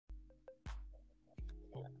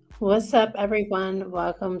What's up, everyone?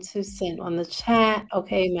 Welcome to Sin on the Chat.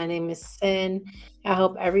 Okay, my name is Sin. I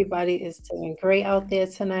hope everybody is doing great out there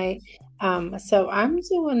tonight. So I'm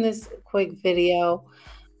doing this quick video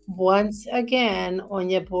once again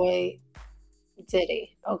on your boy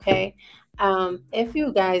Diddy. Okay, if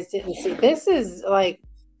you guys didn't see, this is like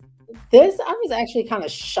this. I was actually kind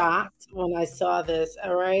of shocked when I saw this.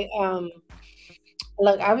 All right.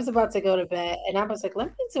 Look, I was about to go to bed and I was like, let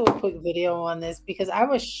me do a quick video on this because I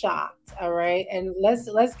was shocked. All right. And let's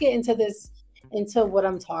get into this into what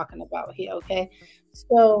I'm talking about here. Okay.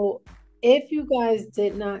 So if you guys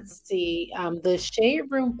did not see, the Shade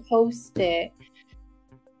Room posted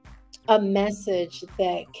a message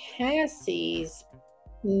that Cassie's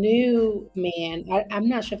new man, I'm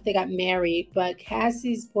not sure if they got married, but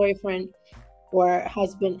Cassie's boyfriend or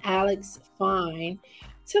husband Alex Fine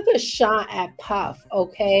took a shot at Puff,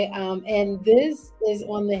 okay? And this is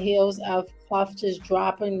on the heels of Puff just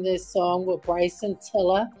dropping this song with Bryson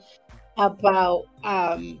Tiller about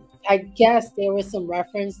I guess there was some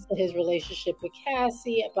reference to his relationship with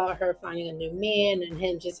Cassie about her finding a new man and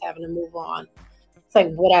him just having to move on. It's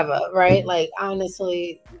like whatever, right? Like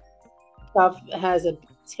honestly, Puff has a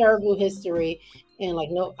terrible history, and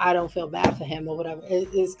like, no, I don't feel bad for him or whatever.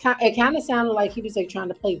 It kind of sounded like he was like trying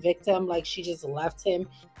to play victim, like she just left him,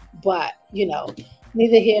 but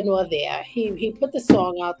neither here nor there. He put the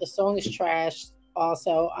song out. The song is trash.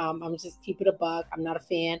 Also, I'm just keep it a buck. I'm not a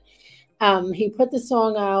fan. He put the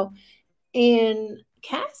song out, and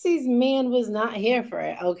Cassie's man was not here for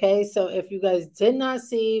it. Okay, so if you guys did not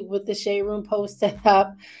see what the Shade Room posted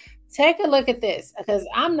up, take a look at this because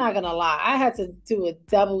I'm not gonna lie, I had to do a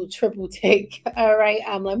double, triple take. All right,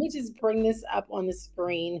 let me just bring this up on the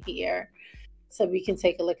screen here so we can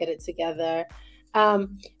take a look at it together.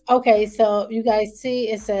 Okay, so you guys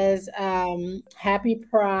see it says Happy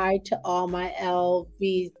Pride to all my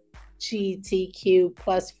LGBTQ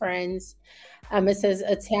plus friends. It says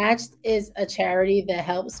Attached is a charity that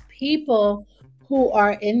helps people who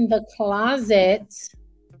are in the closet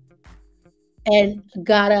and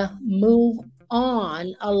gotta move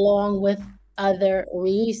on along with other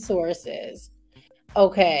resources.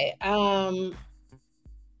 Okay.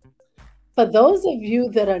 For those of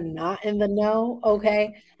you that are not in the know,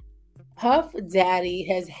 okay, Puff Daddy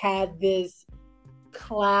has had this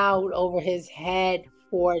cloud over his head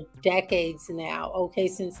for decades now. Okay,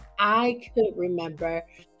 since I could remember,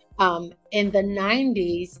 in the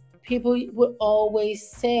 90s, people would always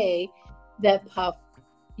say that Puff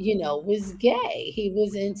was gay. He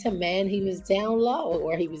was into men, he was down low,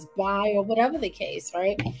 or he was bi, or whatever the case,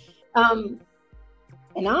 right? And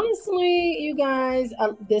honestly, you guys,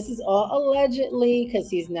 this is all allegedly because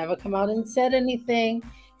he's never come out and said anything.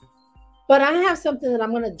 But I have something that I'm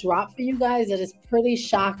going to drop for you guys that is pretty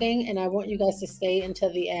shocking, and I want you guys to stay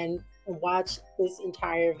until the end and watch this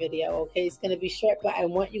entire video, okay? It's going to be short, but I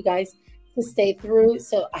want you guys to stay through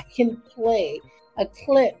so I can play a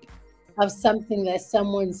clip of something that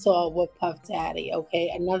someone saw with Puff Daddy,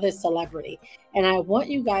 okay? Another celebrity. And I want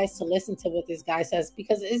you guys to listen to what this guy says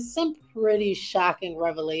because it's some pretty shocking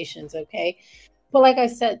revelations, okay? But like I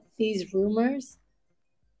said, these rumors,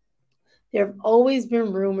 there have always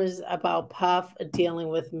been rumors about Puff dealing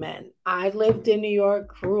with men. I lived in New York,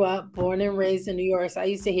 grew up, born and raised in New York, so I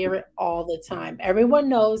used to hear it all the time. Everyone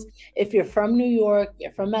knows if you're from New York,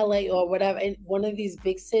 you're from LA or whatever, in one of these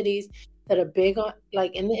big cities that are big on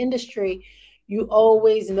like in the industry, you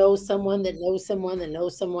always know someone that knows someone that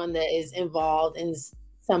knows someone that is involved in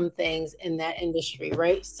some things in that industry,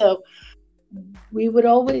 right? So we would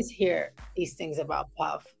always hear these things about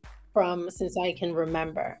Puff from since I can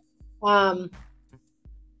remember. Um,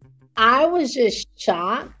 I was just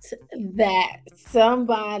shocked that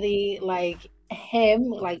somebody like him,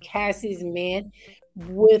 like Cassie's man,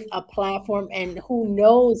 with a platform and who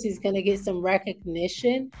knows he's going to get some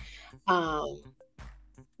recognition, um,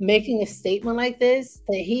 making a statement like this,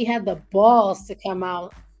 that he had the balls to come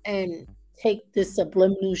out and take this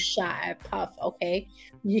subliminal shot at Puff. Okay,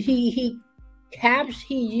 he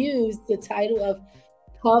used the title of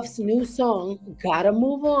Puff's new song, Gotta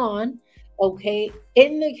Move On, okay,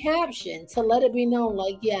 in the caption to let it be known,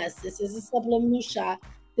 like, yes, this is a subliminal shot.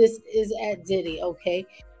 This is at Diddy, okay?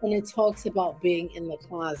 And it talks about being in the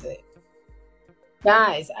closet.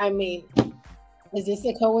 Guys, I mean, is this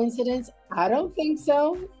a coincidence? I don't think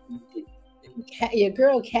so. Your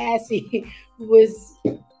girl Cassie was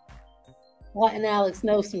letting Alex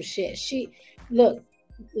know some shit. Look,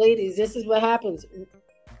 ladies, this is what happens.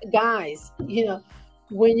 Guys,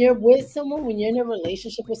 when you're with someone, when you're in a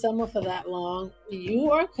relationship with someone for that long,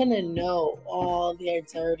 you are going to know all their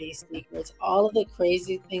dirty secrets, all of the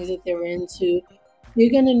crazy things that they're into,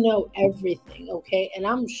 You're gonna know everything, okay? And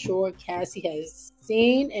I'm sure Cassie has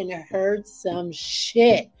seen and heard some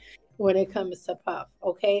shit when it comes to Puff,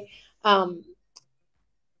 okay? Um,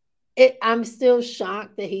 I'm still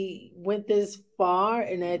shocked that he went this far,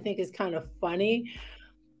 and I think it's kind of funny.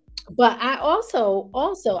 But I also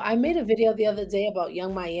I made a video the other day about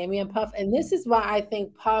Young Miami and Puff, and this is why I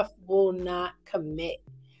think Puff will not commit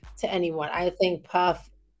to anyone. I think Puff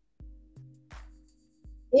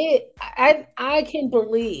I can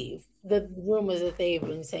believe the rumors that they've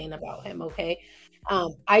been saying about him. Okay,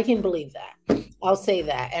 I can believe that. I'll say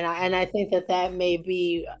that, and I think that that may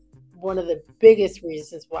be one of the biggest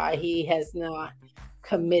reasons why he has not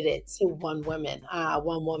committed to one woman.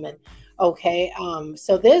 Okay,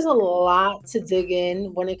 so there's a lot to dig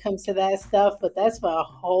in when it comes to that stuff, but that's for a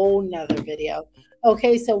whole nother video.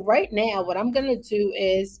 Okay, so right now, what I'm gonna do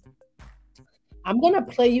is I'm gonna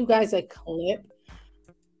play you guys a clip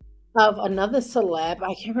of another celeb.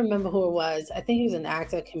 I can't remember who it was. I think he was an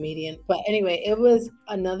actor, comedian. But anyway, it was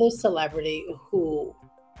another celebrity who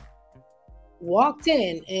walked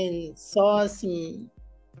in and saw some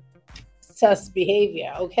sus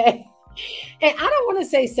behavior, okay? And I don't want to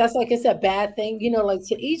say sus like it's a bad thing, you know, like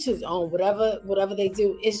to each his own, whatever they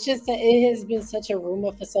do. It's just that it has been such a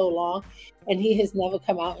rumor for so long, and he has never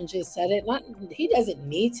come out and just said it. Not he doesn't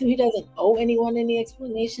need to, he doesn't owe anyone any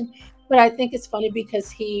explanation. But I think it's funny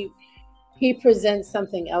because he presents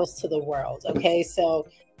something else to the world. Okay, so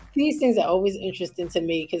these things are always interesting to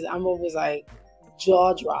me because I'm always like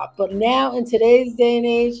jaw drop. But now in today's day and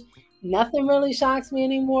age, nothing really shocks me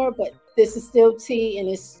anymore. But this is still tea, and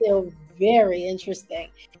it's still very interesting.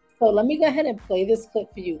 So let me go ahead and play this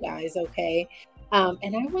clip for you guys, okay? And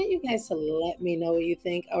I want you guys to let me know what you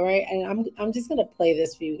think. All right, and I'm just gonna play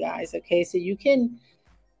this for you guys, okay? So you can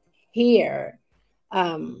hear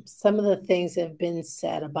some of the things that have been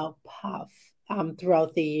said about Puff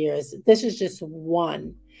throughout the years. This is just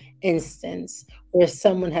one instance where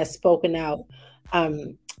someone has spoken out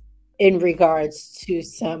in regards to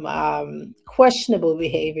some questionable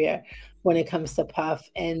behavior when it comes to Puff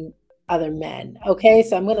and other men. Okay,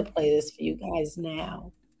 so I'm going to play this for you guys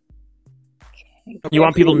now. Okay. You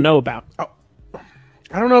want people to know about? Oh,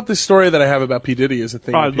 I don't know if this story that I have about P. Diddy is a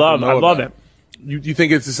thing. I love it. You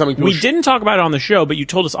think it's something we didn't talk about it on the show, but you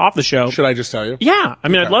told us off the show. Should I just tell you? Yeah, I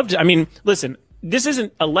mean, okay. I'd love to. I mean, listen, this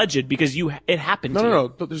isn't alleged because it happened. No.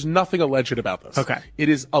 There's nothing alleged about this. Okay, it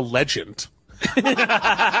is a legend.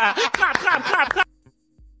 I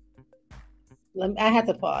had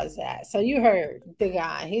to pause that. So you heard the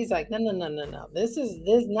guy. He's like, no. There's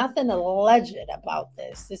nothing alleged about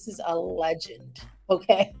this. This is a legend.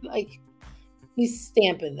 Okay, like he's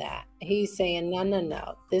stamping that. He's saying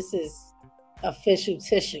no. This is official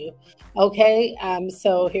tissue. Okay,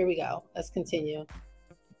 so here we go. Let's continue.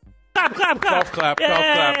 Clap.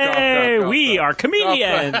 Yay! We are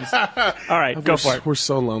comedians. All right, go for it. We're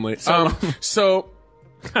so lonely. So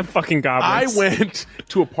I'm fucking goblins. I went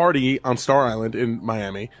to a party on Star Island in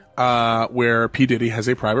Miami, where P. Diddy has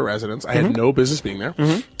a private residence. I had no business being there.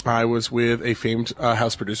 I was with a famed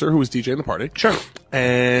house producer who was DJing the party. Sure.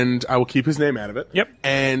 And I will keep his name out of it. Yep.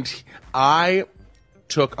 And I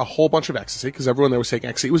took a whole bunch of ecstasy because everyone there was taking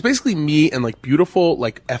ecstasy. It was basically me and like beautiful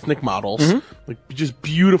like ethnic models, like just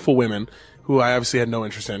beautiful women who I obviously had no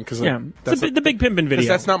interest in because that's the big pimpin' video.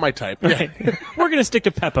 That's not my type. Right. Yeah. We're gonna stick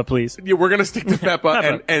to Peppa, please. Yeah, we're gonna stick to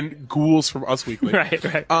Peppa and ghouls from Us Weekly.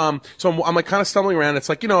 Right. So I'm like kind of stumbling around. It's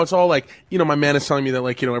like it's all like my man is telling me that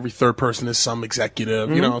like every third person is some executive.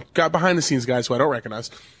 Got behind the scenes guys who I don't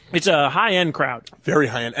recognize. It's a high-end crowd. Very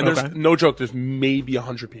high-end. And there's no joke, there's maybe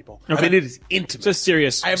 100 people. Okay. I mean, it is intimate. It's a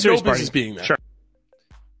serious I have no business party. being there. Sure.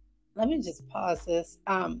 Let me just pause this.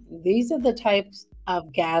 These are the types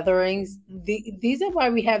of gatherings. These are why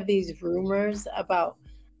we have these rumors about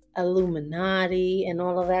Illuminati and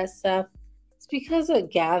all of that stuff. It's because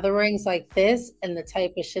of gatherings like this and the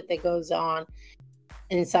type of shit that goes on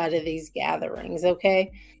inside of these gatherings,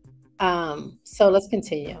 okay? So let's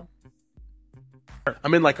continue.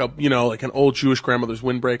 I'm in like a like an old Jewish grandmother's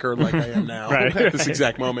windbreaker like I am now at this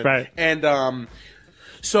exact moment. Right. And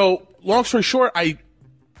so long story short, I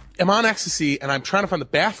am on ecstasy and I'm trying to find the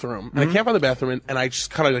bathroom and I can't find the bathroom and I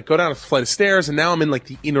just kind of like go down a flight of stairs and now I'm in like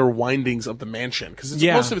the inner windings of the mansion because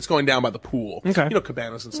most of it's going down by the pool. Okay.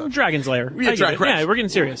 Cabanas and stuff. Dragon's Lair. Yeah, we're getting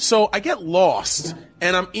serious. So I get lost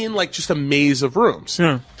and I'm in like just a maze of rooms.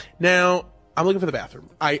 Yeah. Now I'm looking for the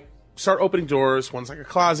bathroom. I start opening doors. One's like a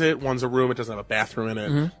closet. One's a room. It doesn't have a bathroom in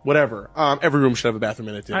it. Whatever. Every room should have a bathroom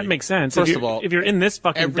in it. That makes sense. First of all, if you're in this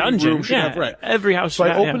fucking every dungeon, room should have, right. Every house. So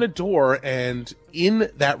should I open a door, and in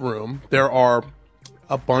that room there are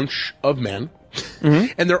a bunch of men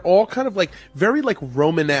and they're all kind of like very like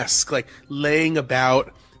Romanesque, like laying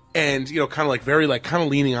about. And, you know, kind of like very like kind of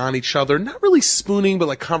leaning on each other, not really spooning, but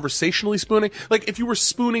like conversationally spooning. Like if you were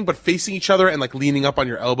spooning, but facing each other and like leaning up on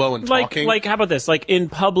your elbow and talking. Like, how about this? Like in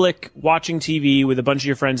public, watching TV with a bunch of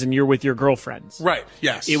your friends and you're with your girlfriends. Right.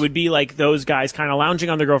 Yes. It would be like those guys kind of lounging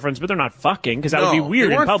on their girlfriends, but they're not fucking because that would be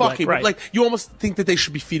weird in public. Fucking, right. Like you almost think that they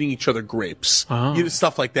should be feeding each other grapes. You know,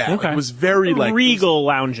 stuff like that. Okay. Like, it was very like regal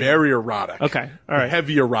lounging. Very erotic. Okay. All right.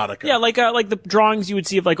 Heavy erotica. Yeah. Like the drawings you would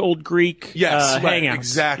see of like old Greek right, hangouts.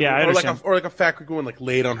 Exactly. Yeah. I understand. Or like a fat Greek woman like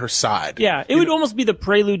laid on her side. Yeah, it would almost be the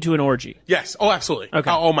prelude to an orgy. Yes. Oh, absolutely. Okay.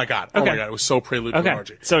 Oh my god. Oh Okay. my god. It was so prelude to an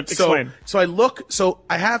orgy. So explain. So I look. So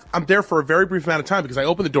I'm there for a very brief amount of time because I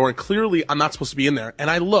open the door and clearly I'm not supposed to be in there. And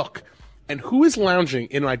I look, and who is lounging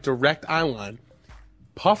in my direct eye line?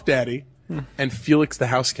 Puff Daddy and Felix the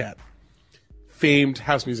House Cat, famed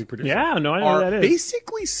house music producer. Yeah, no, I know are who that is.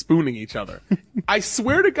 basically spooning each other. I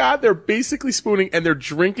swear to God, they're basically spooning, and they're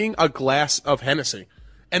drinking a glass of Hennessy,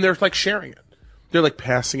 and they're like sharing it. They're like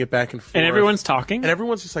passing it back and forth. And everyone's talking? And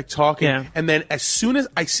everyone's just like talking. Yeah. And then as soon as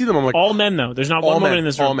I see them, I'm like, all men though. There's not one woman in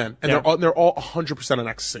this room. all men. And they're all 100% on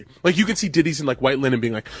ecstasy. Like you can see Diddy's in like white linen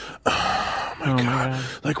being like, oh my God.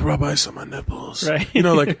 Like rub ice on my nipples. Right. You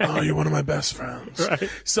know, like, oh, you're one of my best friends. Right.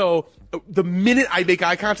 So the minute I make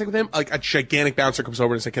eye contact with him, like a gigantic bouncer comes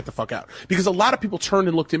over and says, get the fuck out. Because a lot of people turned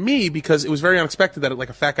and looked at me because it was very unexpected that like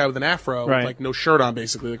a fat guy with an afro, with like no shirt on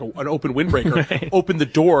basically, like an open windbreaker, opened the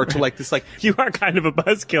door to like this like. You are kind of a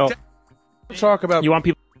buzzkill. Talk about. You want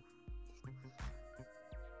people.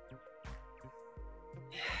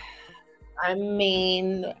 I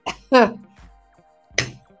mean,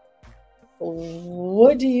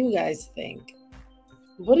 what do you guys think?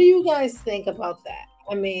 What do you guys think about that?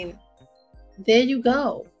 I mean, there you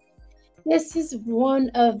go. This is one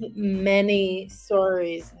of many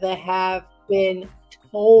stories that have been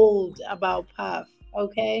told about Puff,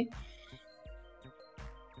 okay?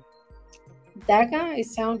 That guy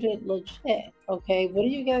sounded legit, okay? What do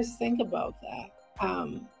you guys think about that?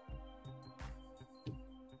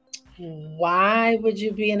 Why would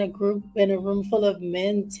you be in a room full of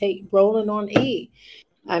men rolling on E?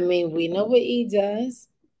 I mean, we know what E does,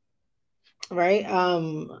 right?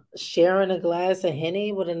 Sharing a glass of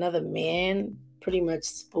Henny with another man, pretty much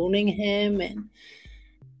spooning him, and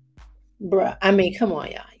bruh, I mean, come on,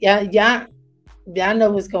 y'all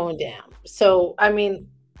know what's going down. So, I mean,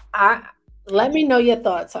 let me know your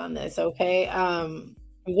thoughts on this, okay?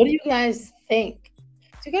 What do you guys think?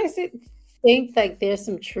 Do you guys think like there's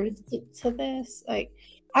some truth to this? Like,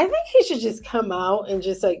 I think he should just come out and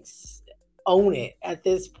just like own it at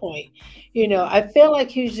this point. You know, I feel like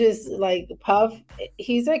he's just like Puff.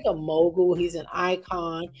 He's like a mogul. He's an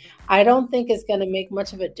icon. I don't think it's going to make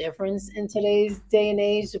much of a difference in today's day and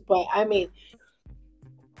age, but I mean,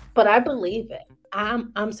 but I believe it.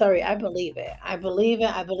 I'm sorry, I believe it. I believe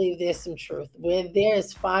it. I believe there's some truth. Where there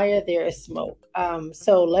is fire, there is smoke.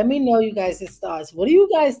 So let me know you guys' thoughts. What do you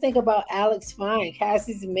guys think about Alex Fine,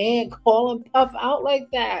 Cassie's man, calling Puff out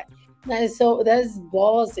like that? That's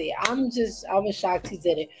ballsy. I was shocked he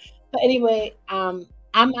did it. But anyway, I'm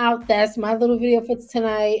out. That's my little video for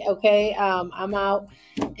tonight. Okay. I'm out.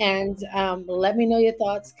 And let me know your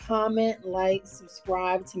thoughts. Comment, like,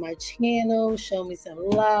 subscribe to my channel. Show me some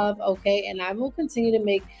love. Okay. And I will continue to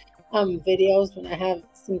make videos when I have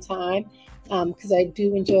some time. Because I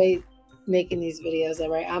do enjoy making these videos. All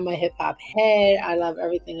right. I'm a hip hop head. I love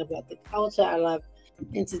everything about the culture. I love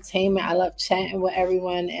entertainment. I love chatting with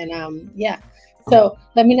everyone. And yeah. So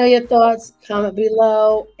let me know your thoughts. Comment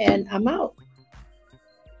below. And I'm out.